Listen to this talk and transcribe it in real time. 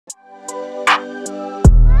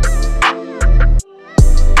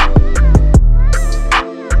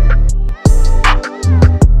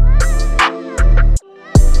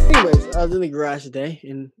in the garage today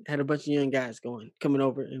and had a bunch of young guys coming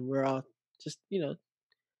over, and we're all just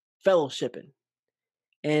fellowshipping.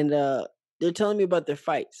 And they're telling me about their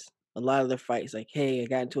fights. A lot of their fights, like, hey, I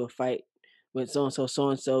got into a fight with so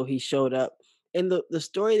and so. He showed up, and the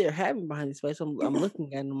story they're having behind these fights, I'm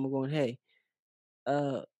looking at them, I'm going, hey,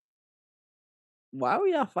 uh, why were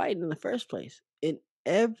y'all fighting in the first place? And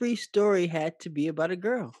every story had to be about a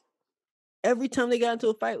girl. Every time they got into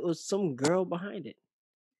a fight, was some girl behind it.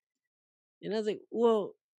 And I was like,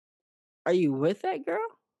 well, are you with that girl?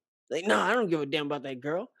 Like, no, I don't give a damn about that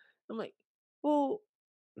girl. I'm like, well,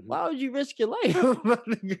 Mhm. why would you risk your life about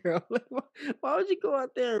a girl? Like, why would you go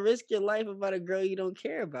out there and risk your life about a girl you don't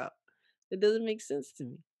care about? It doesn't make sense to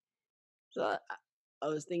me. So I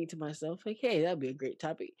was thinking to myself, like, hey, that'd be a great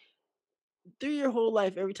topic. Through your whole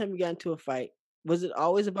life, every time you got into a fight, was it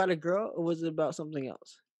always about a girl or was it about something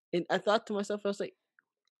else? And I thought to myself, I was like,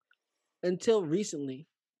 until recently,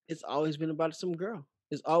 it's always been about some girl.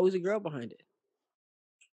 There's always a girl behind it.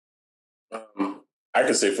 I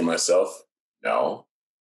can say for myself, no,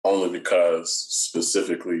 only because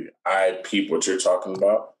specifically I peep what you're talking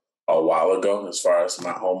about a while ago, as far as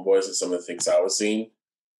my homeboys and some of the things I was seeing,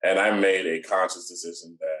 and I made a conscious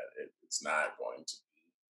decision that it's not going to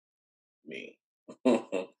be me.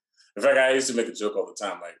 In fact, I used to make a joke all the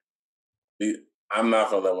time, like I'm not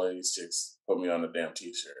gonna let one of these chicks put me on a damn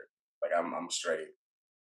t-shirt. Like I'm straight.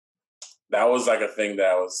 That was like a thing that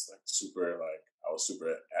I was like super like I was super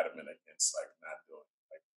adamant against like not doing.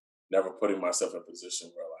 Like never putting myself in a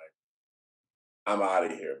position where like I'm out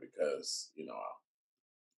of here because,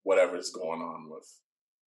 whatever is going on with,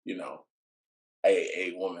 you know,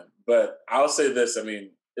 a woman. But I'll say this, I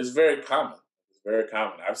mean, it's very common. It's very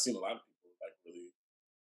common. I've seen a lot of people like really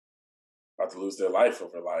about to lose their life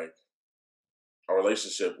over like a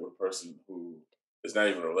relationship with a person who is not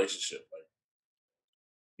even a relationship. Like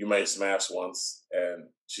you might smash once and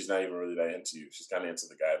she's not even really that into you. She's kind of into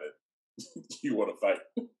the guy that you want to fight.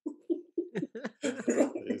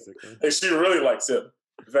 Basically. Like she really likes him.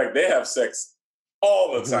 In fact, they have sex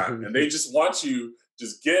all the time, and they just want you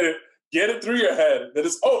just get it through your head that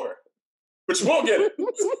it's over, but you won't get it.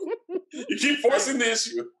 You keep forcing the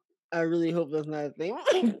issue. I really hope that's not a thing.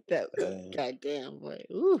 That goddamn boy.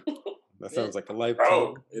 Ooh, That man. sounds like a Bro,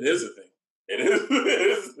 lifetime. it is a thing. It is. It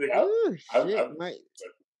is a thing. Ooh, shit. I've, My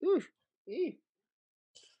ooh, ee.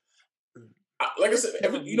 like I Just said,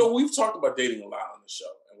 telling me. we've talked about dating a lot on the show,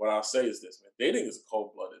 and what I'll say is this: man, dating is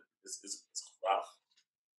cold blooded. It's rough,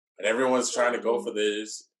 and everyone's trying to go for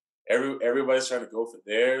this. Everybody's trying to go for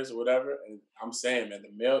theirs or whatever. And I'm saying, man, the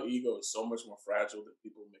male ego is so much more fragile than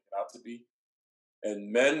people make it out to be,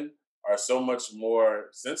 and men are so much more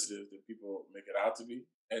sensitive than people make it out to be.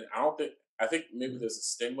 And I think maybe there's a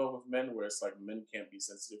stigma with men where it's like men can't be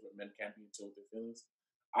sensitive or men can't be in tune with their feelings.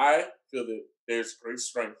 I feel that there's great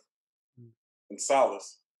strength and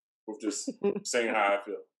solace with just saying how I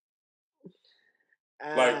feel.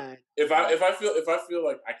 Like Ah, if I feel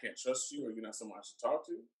like I can't trust you or you're not someone I should talk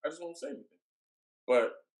to, I just won't say anything.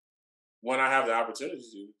 But when I have the opportunity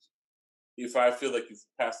to, if I feel like you've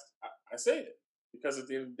passed, I say it because at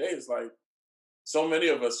the end of the day, it's like so many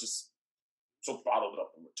of us just so bottled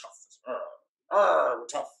up and we're tough. We're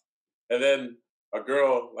tough. And then a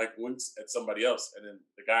girl like winks at somebody else, and then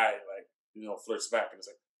the guy like flirts back and it's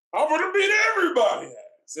like, "I'm gonna beat everybody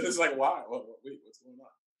ass," and it's like, why? Wait, what's going on?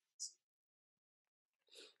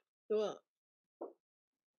 well,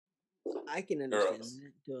 I can understand Girls,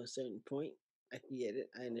 that to a certain point. I can get it.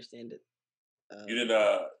 I understand it. you didn't.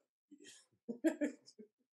 Um,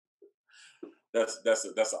 That's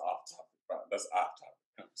an off topic. That's an off topic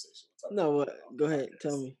conversation. We'll talk no, about what? that on Go the ahead.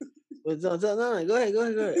 Tell podcast. me. No. Go ahead. Go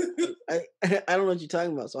ahead. Go ahead. I don't know what you're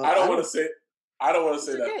talking about. So I don't I want don't. to say. I don't want to It's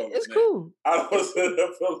say that okay. fella's It's name. cool. I don't want to say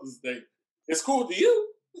that fella's name. It's cool to you.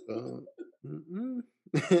 Mm-mm.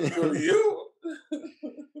 It's cool to you.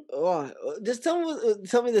 Just tell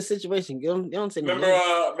me the situation. You don't say no remember,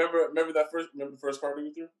 name. remember the first party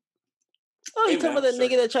we threw. Oh, you Hey talking man, about that sure.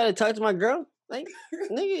 nigga that tried to talk to my girl? Like,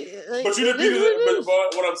 nigga, like But you it didn't beat is what it. it But, is.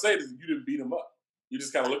 but what I'm saying is, you didn't beat him up. You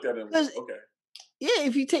just kind of looked at him like, Because okay. yeah,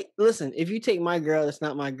 if you take my girl, that's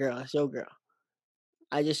not my girl. That's your girl.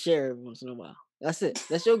 I just share every once in a while. That's it.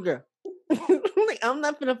 That's your girl. Like, I'm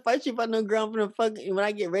not gonna fight you about no girl. I'm gonna fuck when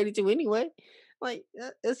I get ready to anyway. Like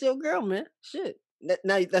that's your girl, man. Shit.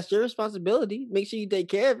 Now that's your responsibility. Make sure you take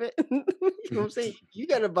care of it. You know what I'm saying? You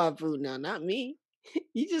gotta buy food now, not me.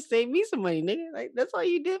 You just saved me some money, nigga. Like that's all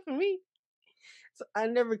you did for me. So I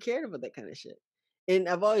never cared about that kind of shit. And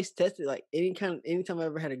I've always tested like anytime I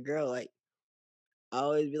ever had a girl, like I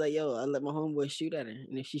always be like, yo, I let my homeboy shoot at her.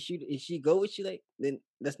 And if she go with you, like, then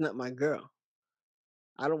that's not my girl.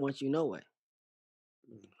 I don't want you no way.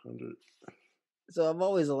 100. So I've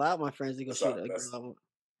always allowed my friends to go That's shoot not, a that's, girl.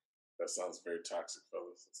 that sounds very toxic,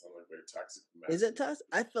 fellas. That sounds like very toxic. Is it tough?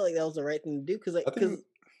 I feel like that was the right thing to do because, like, I think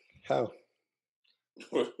how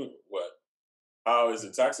What? How is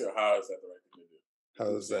it toxic, or how is that the right thing to do?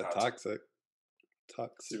 how is that toxic?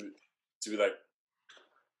 Toxic. To be like,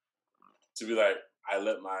 I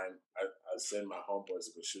send my homeboys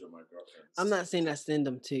to go shoot at my girlfriends. I'm not saying I send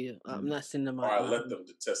them to you. I'm not sending them. Or I let them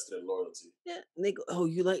to test their loyalty. Yeah, and they go, oh,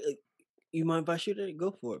 you mind if I shoot it?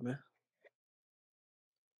 Go for it, man.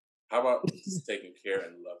 How about just taking care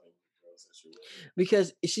and loving the girls that you're with?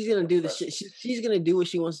 Because she's gonna do the shit. She's gonna do what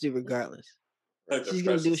she wants to do regardless. Like She's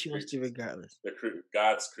gonna do what she wants to do regardless. They're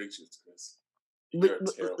God's creatures, Chris. But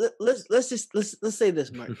let's say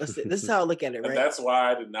this, Mark. Let's say, this is how I look at it, right? And that's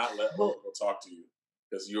why I did not let Oracle talk to you,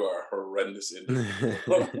 because you are a horrendous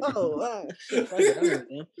individual. Oh wow! Shit,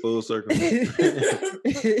 full circle.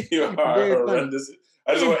 You are horrendous.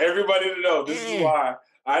 I just want everybody to know this is why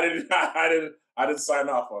I didn't sign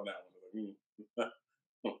off on that one.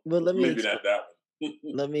 Well, let me maybe not that one.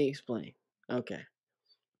 Let me explain. Okay.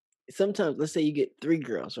 Sometimes, let's say you get 3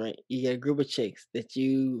 girls, right? You get a group of chicks that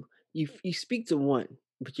you speak to one,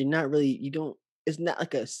 but you're not really. You don't. It's not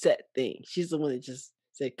like a set thing. She's the one that just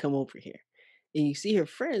said, "Come over here," and you see her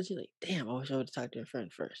friends. You're like, "Damn, I wish I would have talked to her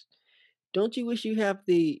friend first." Don't you wish you have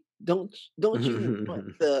the don't you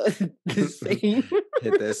want the same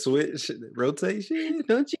hit that switch rotation?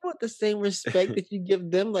 Don't you want the same respect that you give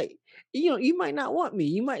them? Like, you might not want me.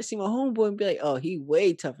 You might see my homeboy and be like, "Oh, he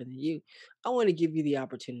way tougher than you." I want to give you the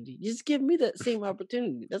opportunity. Just give me that same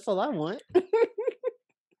opportunity. That's all I want.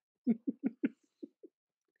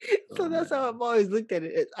 So that's how I've always looked at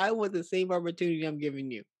it. I want the same opportunity I'm giving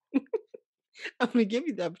you. I'm gonna give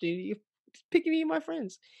you the opportunity. Pick any of my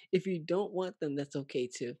friends. If you don't want them, that's okay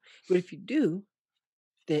too. But if you do,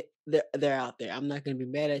 they're out there. I'm not gonna be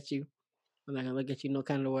mad at you. I'm not gonna look at you no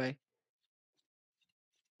kind of way.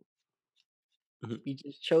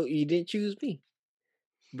 You didn't choose me.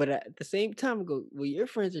 But at the same time, I go, well, your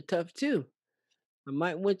friends are tough too. I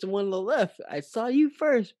might went to one on the left. I saw you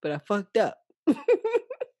first, but I fucked up.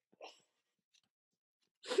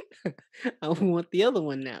 I want the other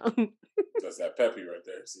one now. That's that peppy right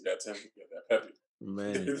there. See that Tim? Yeah, that peppy.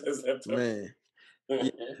 Man. That's that peppy. Man.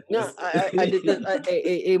 No, I did this.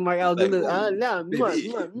 Hey, Mark, I'll do this. No,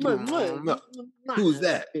 who's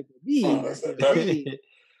that? That's that peppy.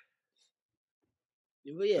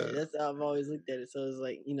 But yeah, that's how I've always looked at it. So it's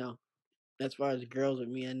like, as far as girls with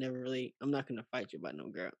me, I'm not gonna fight you about no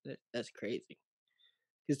girl. That's crazy.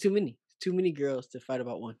 There's too many girls to fight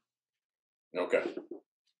about one. Okay.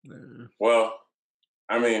 Well,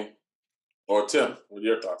 I mean, or Tim, what are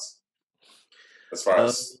your thoughts? As far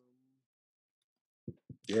as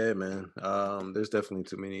yeah, man. There's definitely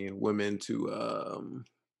too many women to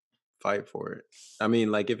fight for it. I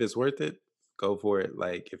mean, like, if it's worth it, go for it.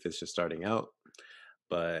 Like, if it's just starting out.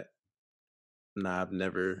 But nah,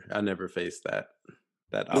 I never faced that.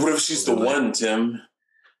 What if she's the one, Tim?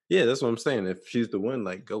 Yeah, that's what I'm saying. If she's the one,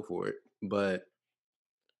 like, go for it. But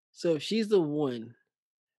so if she's the one,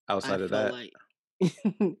 outside of that, like,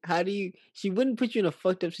 how do you? She wouldn't put you in a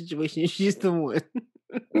fucked up situation if she's the one.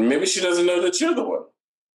 Maybe she doesn't know that you're the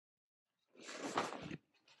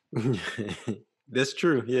one. That's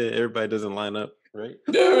true. Yeah, everybody doesn't line up, right?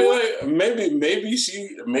 Yeah, I mean, like, maybe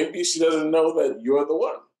she doesn't know that you're the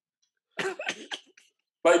one.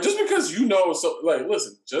 Like, just because you know,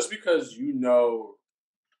 listen, just because you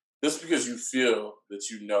feel that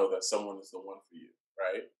you know that someone is the one for you,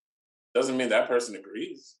 right? Doesn't mean that person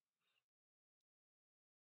agrees.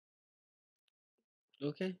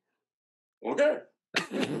 Okay. I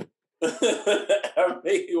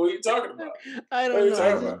mean, what are you talking about? I don't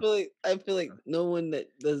know. I feel like no one that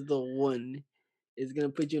does the one is gonna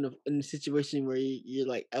put you in a situation where you're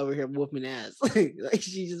like over here whooping ass. Like,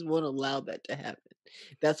 she just won't allow that to happen.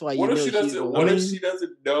 That's why if she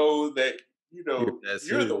doesn't know that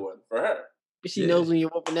you're the one for her? But she knows when you're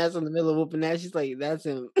whooping ass in the middle of whooping ass. She's like, that's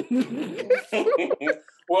him.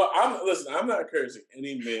 Well, I'm not encouraging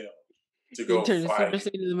any male to go turn fight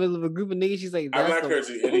in the middle of a group of niggas. She's like, I'm not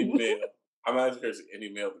encouraging any male. I'm not encouraging any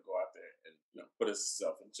male to go out there and put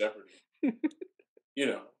himself in jeopardy.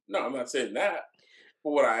 No, I'm not saying that.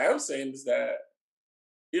 But what I am saying is that,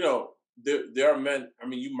 there are men. I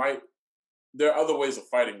mean, there are other ways of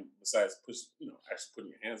fighting besides actually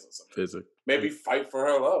putting your hands on something. Physical. Maybe fight for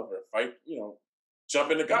her love, or fight,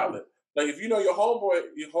 jump in the gauntlet. Like, if your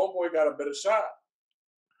homeboy got a better shot.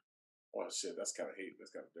 Well, shit, that's kind of hate.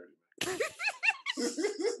 That's kind of dirty.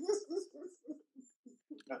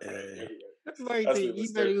 Eh, Mark That's said, pretty you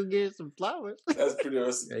much better dirty. go get some flowers. That's pretty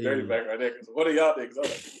much dirty hey. back right there. 'Cause what are y'all niggas? I'm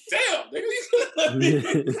like, damn, nigga, you couldn't let me.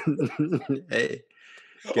 Hey,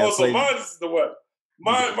 Oh, gotta so play. mine is the one. You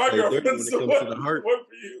gotta My play dirty when girlfriend's it the comes to the one heart. for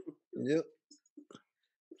you. Yep.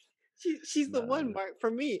 She's the one, Nah. Mark, for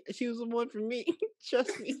me. She was the one for me.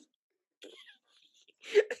 Trust me.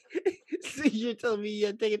 So you're telling me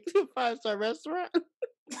you're taking it to a 5-star restaurant?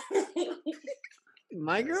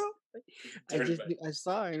 My Yes. girl? Dirty Mac. I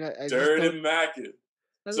saw her and I just Dirty told Mackin.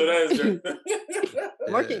 I So that is dirty.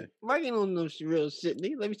 Mark ain't on no real shit,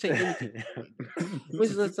 nigga. Let me tell you anything.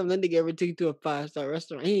 When's the last time that nigga ever took you to a 5-star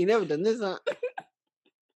restaurant? He ain't never done this, huh?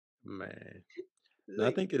 Man. No, I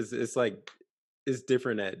Like, think it's like it's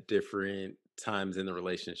different at different times in the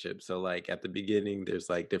relationship. So like at the beginning, there's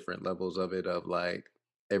like different levels of it of like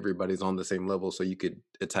everybody's on the same level, so you could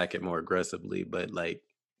attack it more aggressively. But like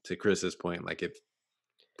to Chris's point, like if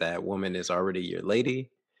that woman is already your lady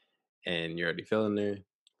and you're already feeling her,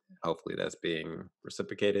 hopefully that's being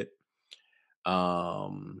reciprocated.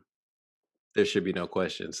 There should be no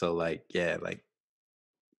question. So like, yeah, like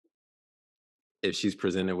if she's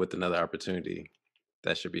presented with another opportunity,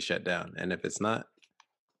 that should be shut down. And if it's not,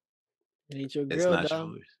 it ain't your it's girl, not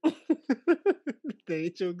dog. yours. That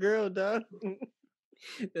ain't your girl, dog.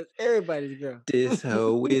 That's everybody's girl. This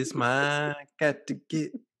hoe is mine. Got to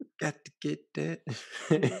get that.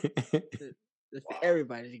 That's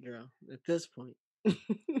everybody's girl at this point.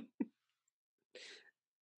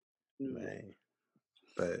 Man.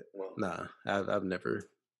 But Well, nah, I've never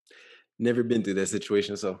been through that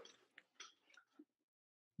situation. So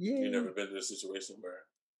you yeah. never been to a situation where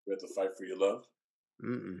you have to fight for your love?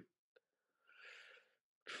 Mm-mm.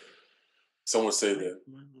 Someone say that,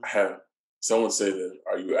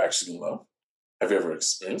 are you actually in love? Have you ever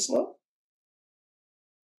experienced love?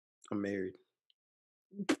 I'm married.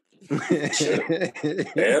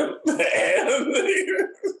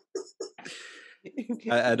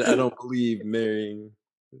 And I don't believe marrying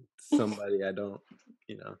somebody I don't,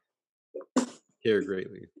 care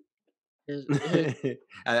greatly.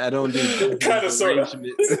 I don't do business kind of sort of.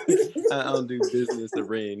 arrangements. I don't do business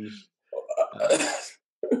arranged.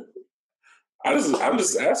 I'm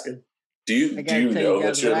just asking. Do you I gotta tell know you that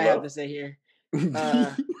guys you're what I in have love? to say here.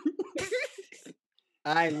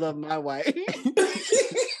 I love my wife.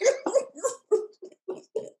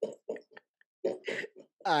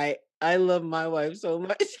 I love my wife so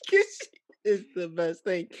much because she is the best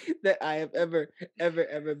thing that I have ever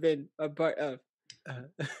been a part of,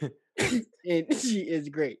 and she is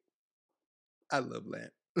great. I love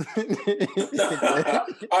Lamp.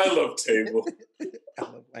 I love Table. I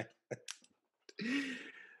love Lamp.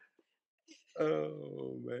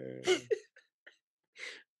 Oh man.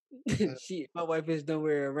 My wife is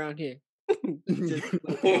nowhere around here.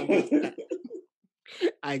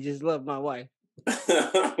 I just love my wife.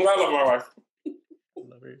 I love my wife. I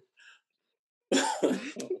love her.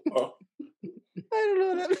 Oh. I don't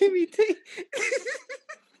know. That made me think.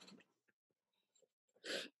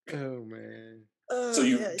 Oh man. So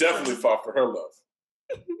you definitely fought for her love.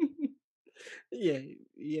 Yeah,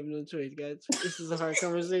 you have no choice, guys. This is a hard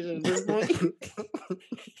conversation at this point.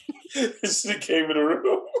 She came in the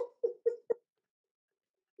room.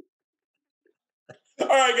 All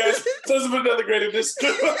right, guys. So this has been another great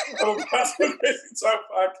edition of Gospel Crazy Talk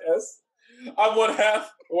Podcast. I'm one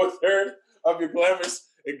half, one third of your glamorous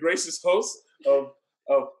and gracious host of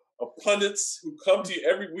pundits who come to you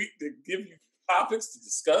every week to give you topics to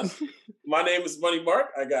discuss. My name is Money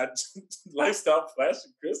Mark. I got Lifestyle Flash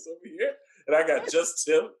and Chris over here, and I got Just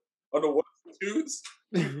Tim on the ones and twos.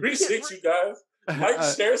 Appreciate you guys. Like,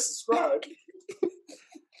 share, subscribe.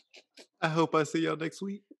 I hope I see y'all next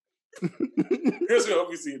week. Chris, we hope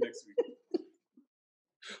we see you next week.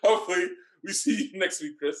 Hopefully, we see you next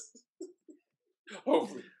week, Chris.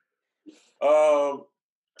 Hopefully.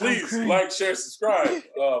 Please like, share, subscribe.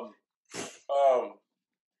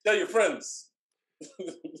 Tell your friends.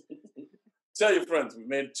 Tell your friends. We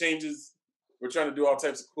made changes. We're trying to do all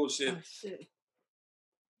types of cool shit. Oh, shit.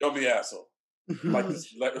 Don't be an asshole. Like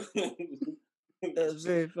this. That's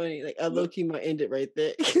very funny. Like I low key might end it right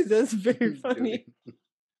there because that's very funny.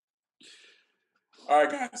 All right,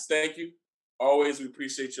 guys. Thank you. Always, we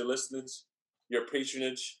appreciate your listeners, your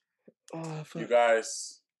patronage. Oh, you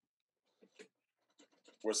guys,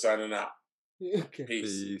 we're signing out. Okay.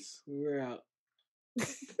 Peace. We're out.